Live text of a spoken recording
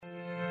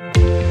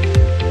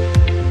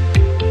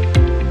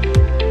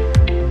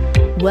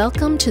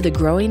Welcome to the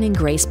Growing in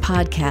Grace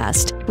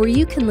podcast, where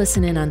you can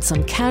listen in on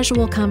some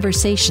casual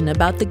conversation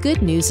about the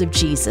good news of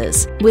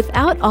Jesus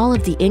without all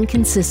of the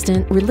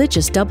inconsistent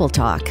religious double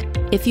talk.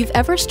 If you've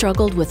ever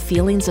struggled with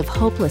feelings of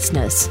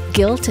hopelessness,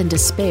 guilt, and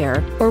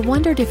despair, or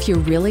wondered if you're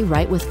really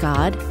right with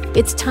God,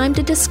 it's time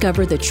to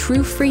discover the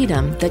true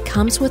freedom that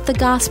comes with the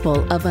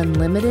gospel of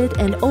unlimited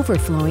and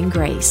overflowing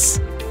grace.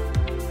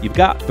 You've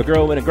got the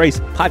Growing in Grace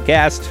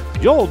podcast.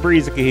 Joel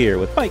Brezicka here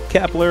with Mike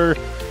Kepler.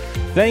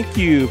 Thank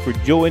you for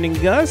joining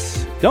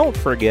us. Don't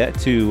forget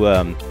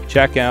to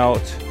check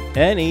out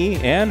any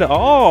and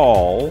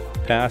all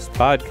past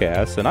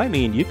podcasts, and I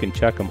mean you can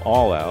check them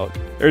all out.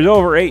 There's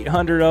over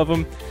 800 of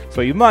them, so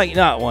you might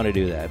not want to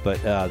do that,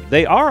 but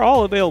they are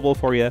all available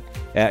for you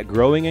at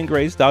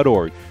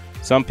growingingrace.org.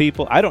 Some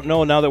people, I don't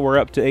know now that we're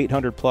up to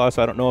 800 plus,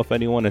 I don't know if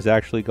anyone has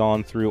actually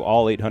gone through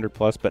all 800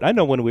 plus, but I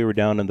know when we were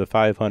down in the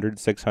 500s,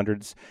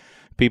 600s,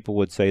 people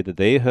would say that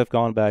they have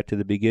gone back to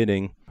the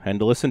beginning and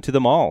to listen to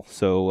them all.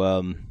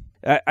 So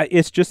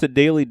it's just a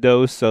daily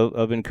dose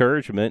of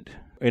encouragement.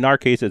 In our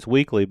case, it's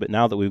weekly, but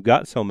now that we've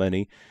got so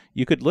many,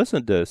 you could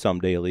listen to some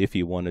daily if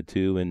you wanted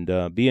to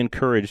and be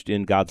encouraged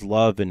in God's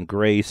love and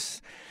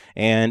grace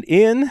and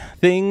in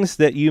things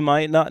that you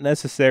might not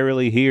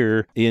necessarily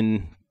hear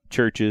in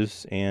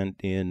churches and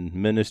in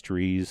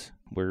ministries.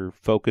 We're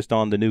focused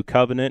on the new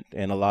covenant,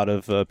 and a lot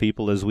of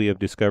people, as we have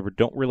discovered,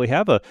 don't really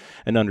have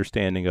an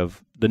understanding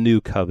of the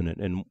new covenant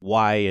and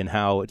why and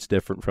how it's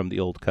different from the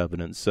old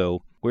covenant.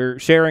 So we're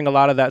sharing a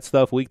lot of that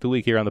stuff week to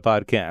week here on the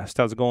podcast.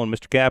 How's it going,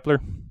 Mr.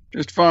 Kapler?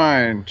 Just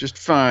fine,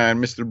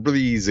 Mr.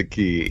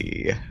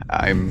 Brezicka.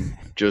 I'm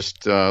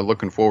just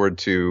looking forward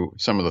to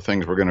some of the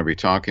things we're going to be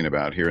talking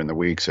about here in the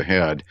weeks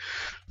ahead.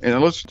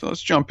 And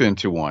let's jump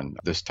into one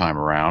this time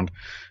around.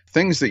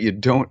 Things that you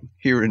don't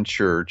hear in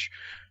church,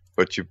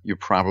 but you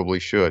probably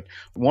should.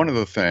 One of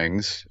the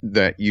things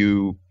that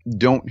you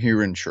don't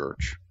hear in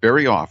church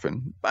very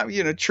often,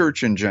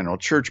 church in general,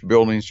 church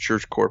buildings,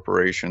 church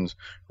corporations,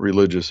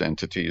 religious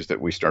entities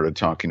that we started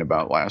talking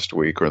about last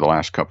week or the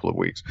last couple of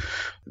weeks,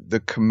 the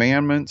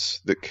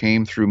commandments that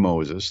came through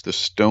Moses, the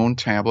stone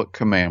tablet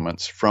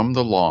commandments from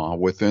the law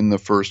within the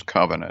first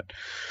covenant,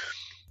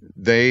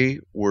 they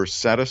were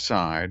set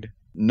aside,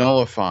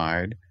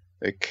 nullified,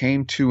 they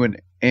came to an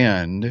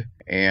end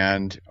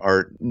and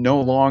are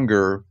no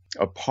longer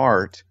a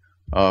part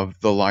of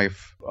the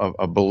life of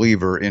a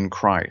believer in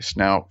Christ.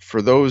 Now, for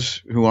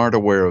those who aren't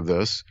aware of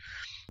this,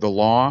 the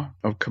law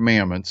of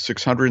commandments,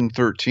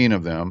 613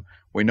 of them,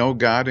 we know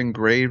God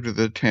engraved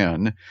the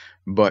 10,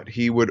 but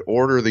he would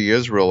order the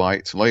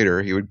Israelites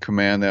later, he would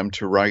command them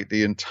to write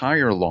the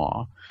entire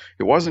law.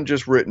 It wasn't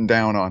just written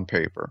down on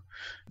paper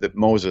that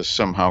Moses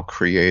somehow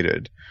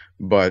created,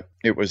 but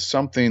it was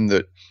something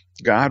that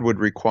God would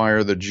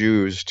require the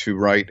Jews to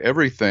write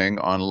everything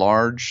on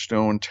large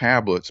stone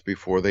tablets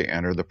before they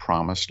enter the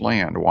promised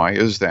land. Why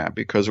is that?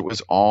 Because it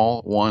was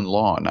all one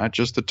law, not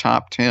just the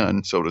top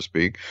 10, so to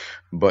speak,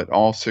 but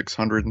all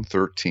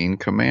 613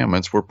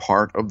 commandments were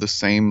part of the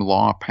same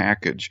law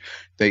package.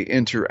 They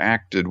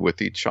interacted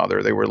with each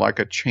other. They were like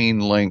a chain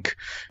link.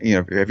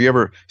 Have you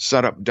ever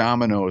set up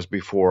dominoes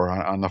before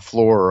on the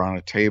floor or on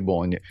a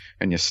table,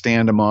 and you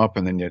stand them up,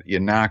 and then you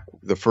knock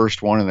the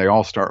first one, and they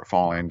all start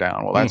falling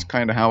down? Well, that's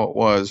kind of how it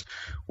was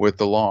with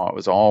the law. It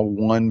was all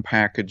one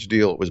package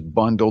deal. It was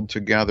bundled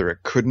together.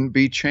 It couldn't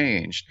be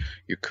changed.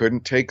 You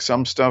couldn't take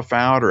some stuff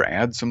out or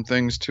add some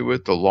things to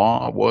it. The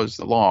law was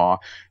the law,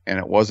 and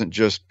it wasn't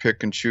just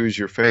pick and choose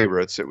your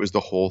favorites. It was the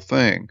whole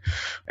thing.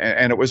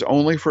 And it was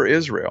only for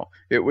Israel.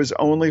 It was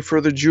only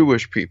for the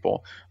Jewish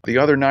people. The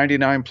other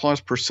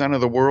 99+%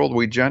 of the world,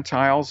 we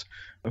Gentiles,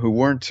 who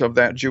weren't of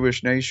that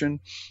Jewish nation,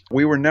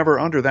 we were never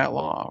under that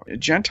law.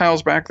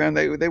 Gentiles back then,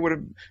 they would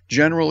have,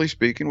 generally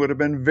speaking, would have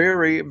been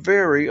very,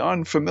 very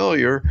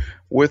unfamiliar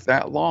with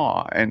that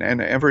law and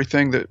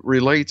everything that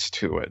relates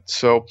to it.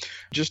 So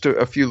just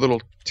a few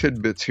little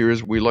tidbits here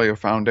as we lay a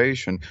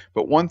foundation.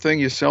 But one thing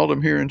you seldom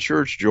hear in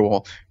church,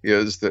 Joel,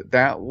 is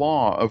that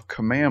law of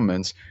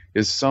commandments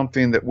is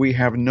something that we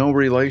have no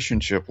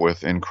relationship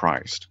with in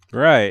Christ.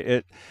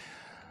 Right.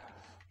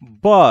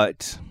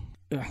 But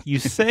you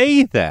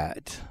say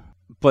that,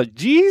 but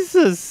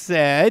Jesus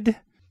said,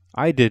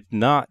 I did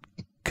not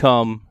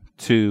come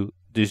to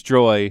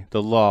destroy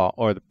the law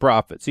or the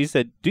prophets. He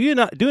said, do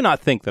not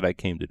think that I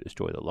came to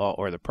destroy the law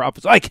or the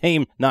prophets. I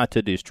came not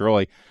to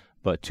destroy,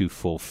 but to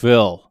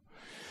fulfill.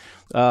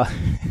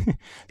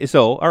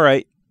 So, all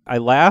right, I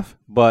laugh,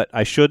 but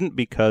I shouldn't,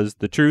 because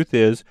the truth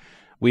is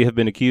we have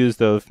been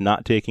accused of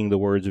not taking the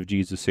words of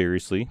Jesus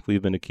seriously.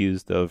 We've been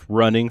accused of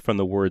running from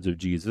the words of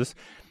Jesus.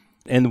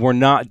 And we're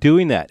not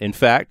doing that. In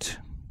fact,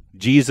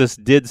 Jesus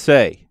did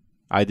say,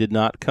 I did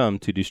not come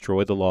to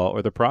destroy the law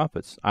or the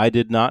prophets. I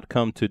did not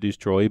come to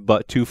destroy,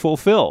 but to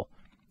fulfill.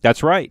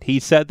 That's right. He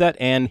said that,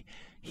 and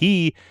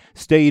he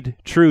stayed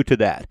true to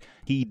that.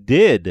 He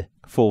did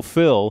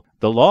fulfill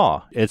the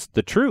law. It's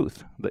the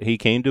truth that he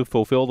came to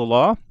fulfill the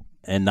law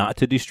and not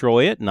to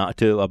destroy it, not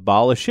to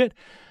abolish it,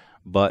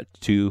 but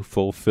to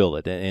fulfill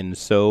it. And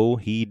so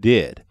he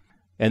did.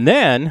 And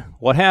then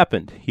what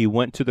happened? He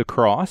went to the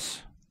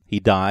cross. He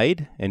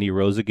died, and he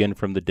rose again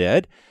from the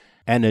dead,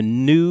 and a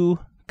new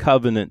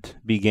covenant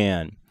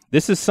began.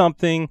 This is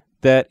something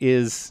that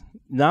is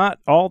not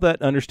all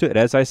that understood.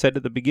 As I said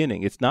at the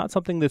beginning, it's not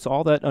something that's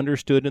all that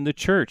understood in the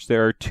church.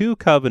 There are two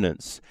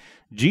covenants.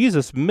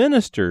 Jesus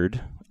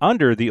ministered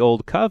under the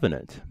old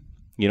covenant.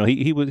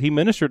 He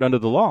ministered under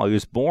the law. He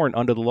was born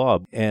under the law,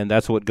 and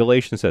that's what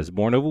Galatians says,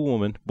 born of a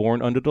woman,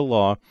 born under the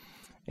law,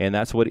 and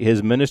that's what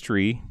his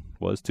ministry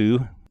was,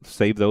 to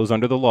save those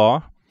under the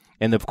law.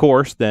 And of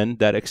course, then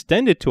that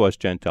extended to us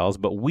Gentiles,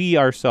 but we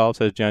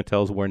ourselves as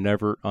Gentiles were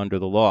never under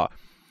the law.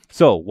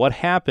 So what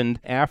happened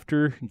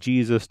after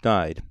Jesus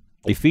died?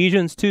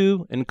 Ephesians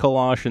 2 and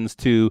Colossians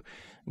 2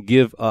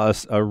 give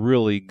us a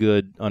really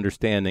good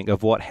understanding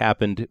of what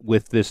happened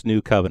with this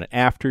new covenant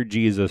after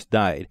Jesus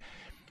died.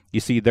 You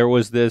see, there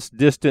was this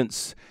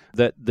distance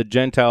that the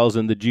Gentiles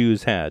and the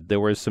Jews had. There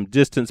was some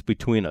distance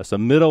between us, a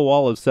middle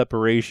wall of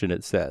separation,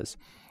 it says.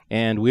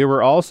 And we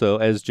were also,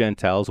 as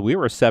Gentiles, we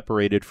were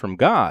separated from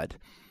God.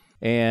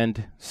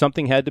 And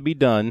something had to be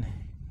done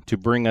to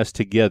bring us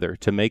together,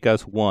 to make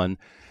us one,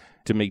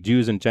 to make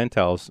Jews and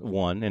Gentiles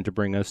one, and to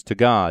bring us to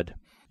God.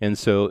 And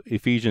so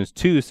Ephesians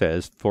 2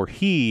 says, for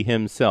he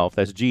himself,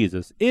 that's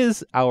Jesus,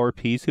 is our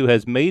peace, who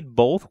has made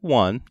both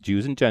one,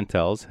 Jews and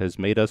Gentiles, has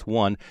made us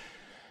one,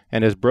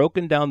 and has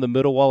broken down the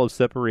middle wall of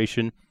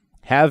separation,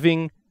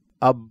 having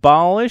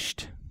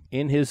abolished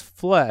in his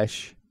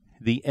flesh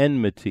the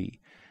enmity.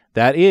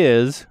 That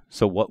is,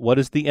 so what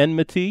is the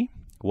enmity?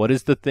 What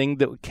is the thing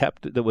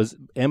that was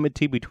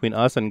enmity between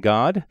us and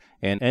God,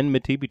 and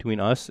enmity between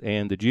us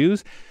and the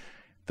Jews?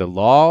 The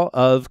law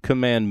of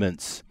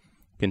commandments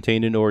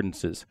contained in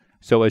ordinances,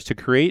 so as to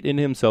create in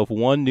himself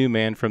one new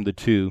man from the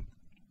two,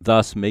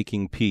 thus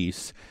making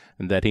peace,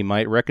 and that he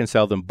might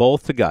reconcile them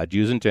both to God,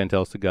 Jews and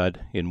Gentiles to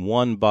God, in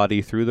one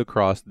body through the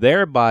cross,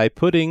 thereby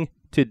putting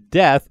to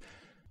death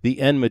the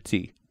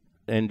enmity.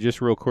 And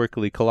just real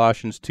quickly,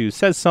 Colossians 2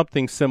 says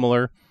something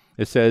similar.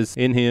 It says,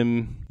 in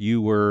him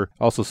you were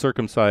also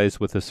circumcised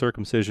with a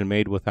circumcision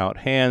made without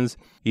hands.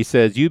 He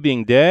says, you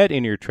being dead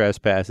in your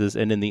trespasses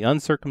and in the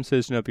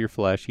uncircumcision of your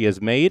flesh, he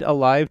has made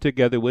alive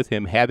together with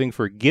him, having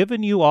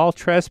forgiven you all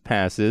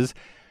trespasses.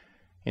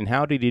 And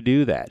how did he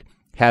do that?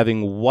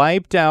 Having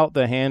wiped out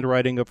the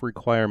handwriting of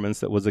requirements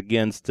that was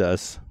against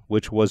us,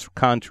 which was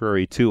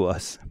contrary to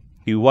us.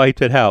 He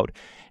wiped it out,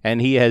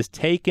 and he has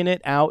taken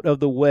it out of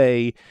the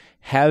way,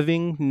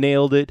 having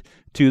nailed it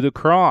to the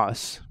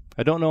cross.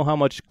 I don't know how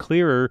much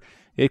clearer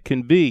it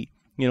can be.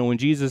 When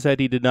Jesus said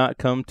he did not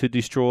come to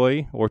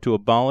destroy or to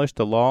abolish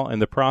the law and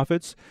the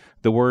prophets,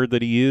 the word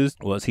that he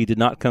used was he did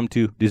not come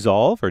to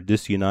dissolve or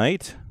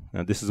disunite.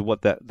 Now, this is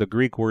what the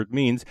Greek word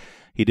means.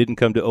 He didn't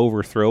come to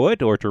overthrow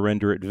it or to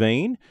render it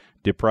vain,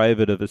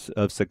 deprive it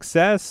of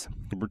success,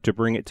 to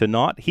bring it to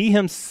naught. He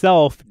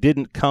himself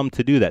didn't come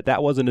to do that.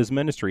 That wasn't his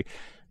ministry.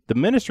 The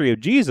ministry of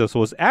Jesus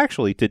was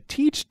actually to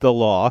teach the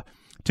law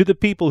to the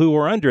people who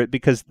were under it,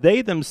 because they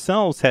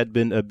themselves had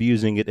been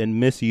abusing it and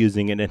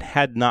misusing it and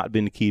had not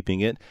been keeping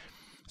it.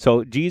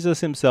 So Jesus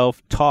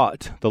himself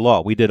taught the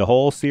law. We did a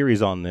whole series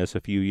on this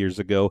a few years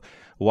ago,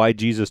 why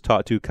Jesus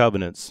taught two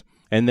covenants.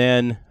 And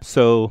then,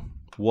 so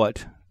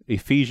what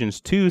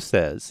Ephesians 2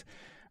 says,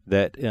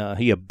 that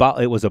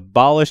it was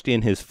abolished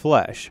in his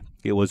flesh.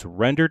 It was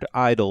rendered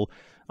idle,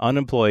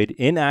 unemployed,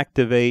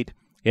 inactivate,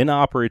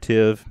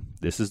 inoperative.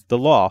 This is the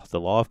law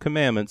of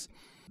commandments.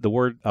 The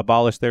word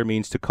abolish there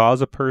means to cause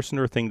a person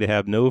or thing to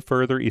have no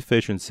further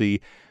efficiency,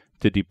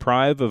 to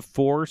deprive of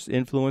force,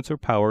 influence, or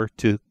power,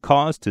 to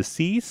cause to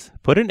cease,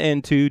 put an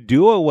end to,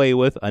 do away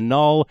with,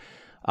 annul,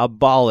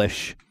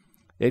 abolish.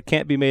 It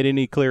can't be made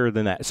any clearer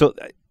than that. So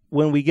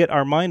when we get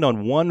our mind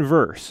on one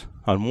verse,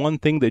 on one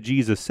thing that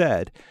Jesus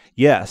said,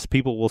 yes,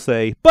 people will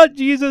say, but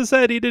Jesus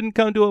said he didn't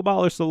come to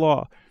abolish the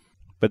law.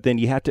 But then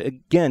you have to,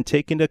 again,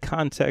 take into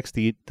context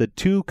the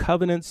two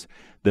covenants,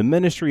 the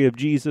ministry of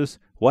Jesus,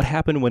 what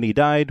happened when he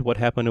died, what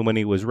happened when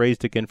he was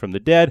raised again from the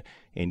dead,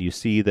 and you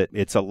see that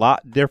it's a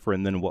lot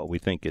different than what we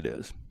think it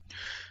is.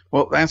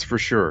 Well, that's for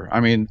sure.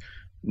 I mean,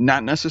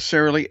 not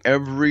necessarily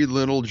every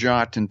little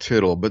jot and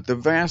tittle, but the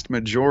vast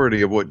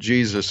majority of what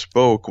Jesus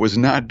spoke was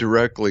not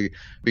directly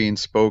being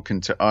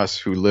spoken to us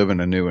who live in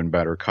a new and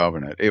better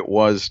covenant. It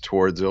was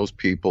towards those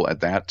people at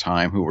that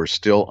time who were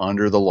still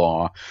under the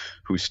law,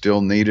 who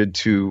still needed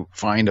to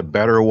find a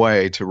better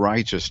way to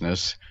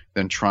righteousness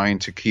than trying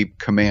to keep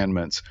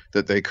commandments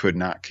that they could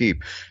not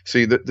keep.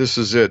 See, this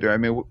is it. I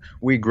mean,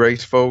 we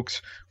grace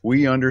folks,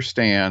 we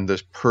understand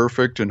this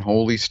perfect and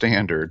holy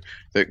standard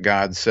that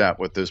God set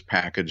with this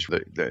package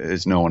that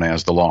is known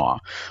as the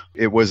law.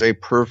 It was a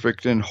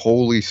perfect and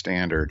holy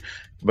standard,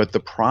 but the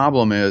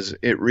problem is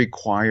it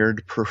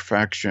required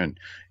perfection.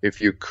 If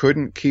you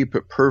couldn't keep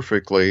it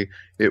perfectly,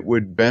 it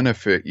would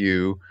benefit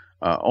you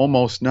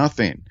almost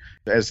nothing.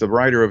 As the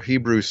writer of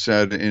Hebrews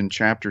said in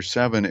chapter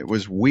 7, it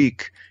was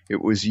weak,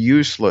 it was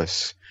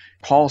useless.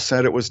 Paul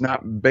said it was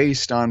not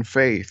based on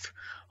faith.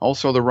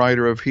 Also, the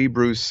writer of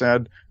Hebrews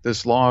said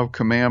this law of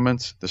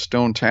commandments, the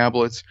stone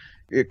tablets,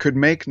 It could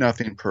make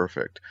nothing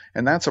perfect.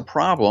 And that's a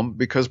problem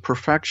because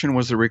perfection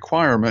was a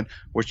requirement,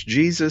 which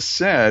Jesus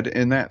said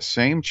in that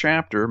same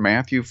chapter,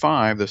 Matthew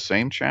 5, the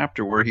same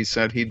chapter where he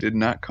said he did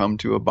not come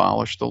to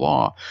abolish the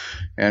law.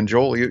 And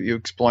Joel, you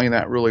explained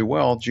that really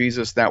well.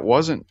 Jesus, that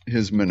wasn't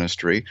his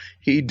ministry.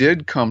 He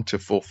did come to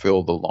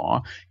fulfill the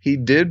law. He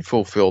did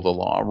fulfill the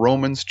law.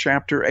 Romans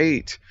chapter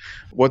 8.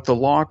 What the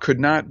law could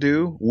not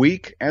do,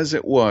 weak as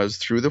it was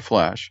through the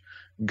flesh,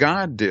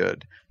 God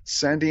did,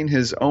 sending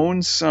his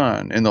own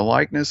Son in the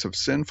likeness of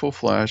sinful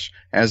flesh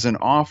as an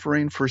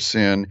offering for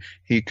sin.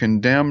 He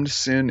condemned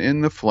sin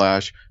in the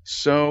flesh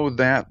so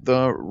that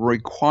the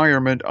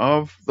requirement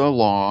of the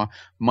law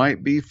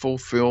might be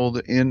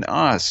fulfilled in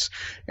us.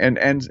 And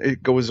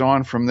it goes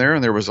on from there,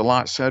 and there was a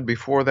lot said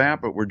before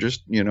that, but we're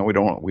just, we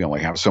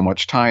only have so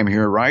much time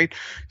here, right?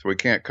 So we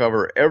can't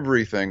cover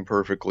everything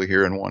perfectly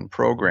here in one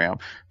program.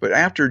 But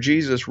after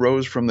Jesus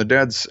rose from the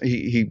dead,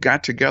 he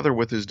got together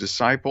with his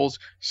disciples,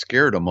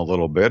 scared them a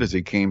little bit as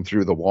he came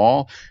through the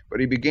wall, but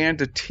he began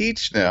to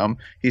teach them.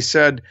 He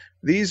said,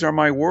 "These are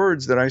my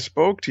words that I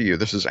spoke to you."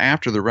 This is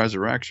after the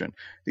resurrection.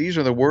 "These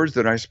are the words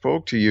that I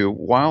spoke to you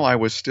while I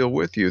was still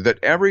with you, that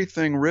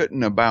everything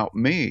written about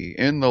me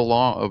in the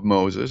law of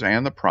Moses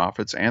and the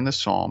prophets and the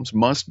Psalms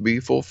must be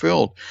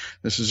fulfilled."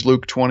 This is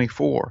Luke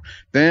 24.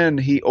 Then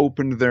he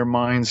opened their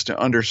minds to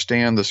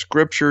understand the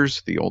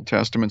scriptures, the Old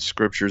Testament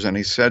scriptures, and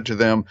he said to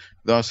them,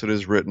 "Thus it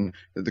is written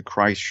that the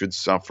Christ should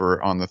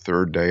suffer on the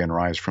third day and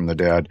rise from the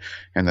dead,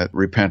 and that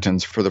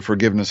repentance for the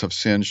forgiveness of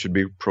sins should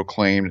be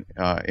proclaimed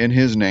in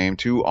his name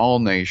to all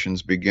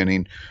nations,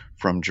 beginning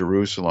from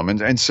Jerusalem."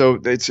 And so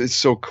it's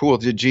so cool.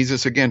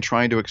 Jesus, again,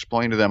 trying to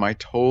explain to them, I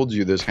told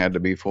you this had to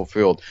be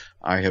fulfilled.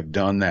 I have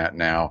done that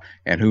now.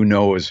 And who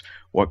knows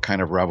what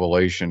kind of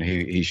revelation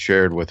he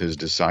shared with his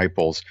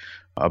disciples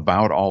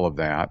about all of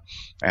that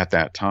at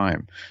that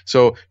time.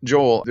 So,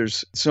 Joel,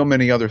 there's so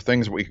many other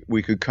things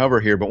we could cover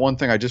here, but one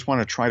thing I just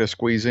want to try to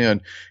squeeze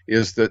in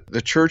is that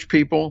the church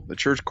people, the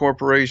church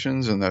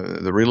corporations, and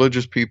the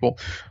religious people,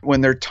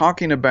 when they're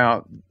talking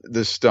about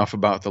this stuff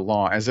about the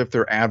law as if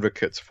they're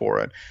advocates for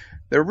it,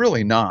 they're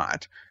really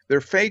not.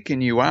 They're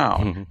faking you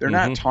out. They're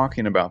not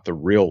talking about the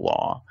real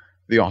law,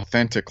 the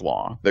authentic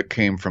law that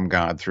came from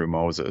God through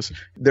Moses.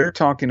 They're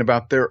talking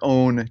about their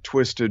own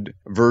twisted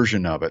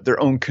version of it, their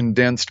own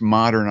condensed,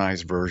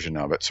 modernized version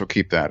of it. So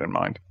keep that in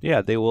mind.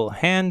 Yeah, they will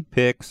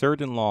handpick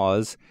certain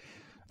laws.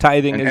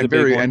 Tithing is a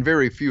big one. And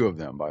very few of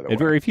them, by the way. And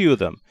very few of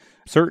them.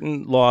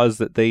 Certain laws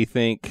that they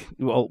think,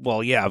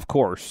 well, yeah, of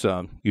course,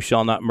 you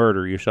shall not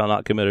murder, you shall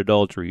not commit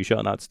adultery, you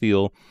shall not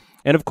steal.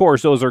 And of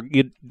course,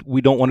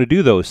 we don't want to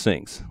do those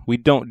things. We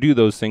don't do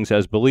those things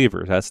as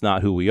believers. That's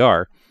not who we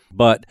are.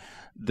 But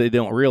they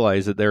don't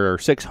realize that there are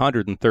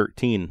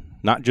 613,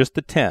 not just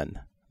the 10,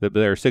 that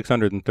there are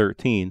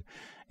 613,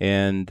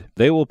 and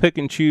they will pick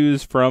and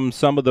choose from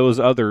some of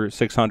those other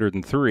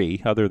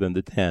 603, other than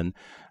the 10,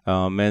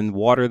 and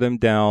water them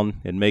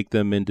down and make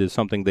them into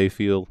something they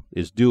feel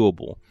is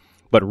doable.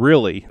 But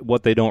really,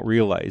 what they don't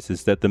realize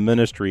is that the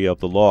ministry of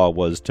the law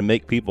was to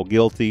make people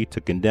guilty,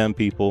 to condemn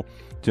people,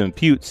 to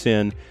impute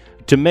sin,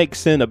 to make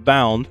sin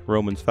abound,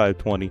 Romans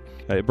 5:20.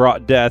 It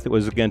brought death. It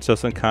was against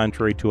us and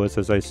contrary to us,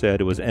 as I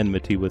said. It was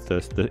enmity with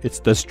us. It's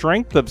the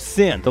strength of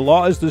sin. The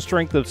law is the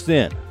strength of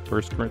sin,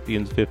 1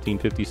 Corinthians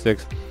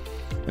 15:56.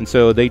 And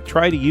so they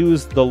try to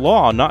use the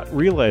law, not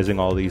realizing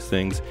all these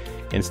things,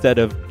 instead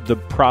of the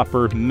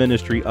proper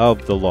ministry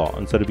of the law,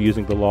 instead of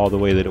using the law the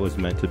way that it was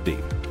meant to be.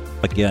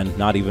 Again,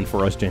 not even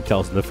for us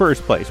Gentiles in the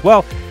first place.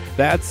 Well,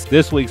 that's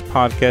this week's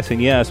podcast,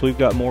 and yes, we've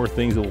got more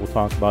things that we'll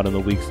talk about in the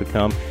weeks to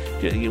come.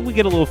 We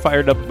get a little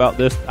fired up about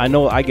this. I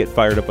know I get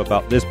fired up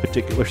about this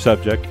particular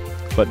subject,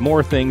 but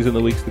more things in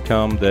the weeks to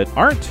come that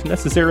aren't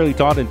necessarily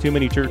taught in too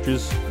many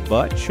churches,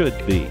 but should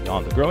be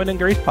on the Growing in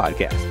Grace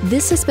podcast.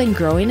 This has been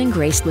Growing in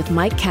Grace with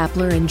Mike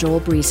Kapler and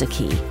Joel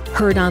Brieseke,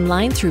 heard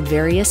online through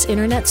various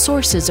internet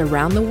sources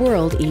around the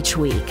world each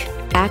week.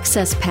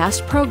 Access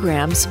past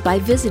programs by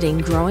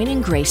visiting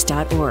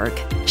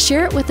growingingrace.org.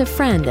 Share it with a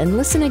friend and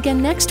listen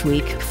again next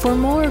week for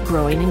more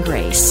Growing in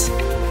Grace.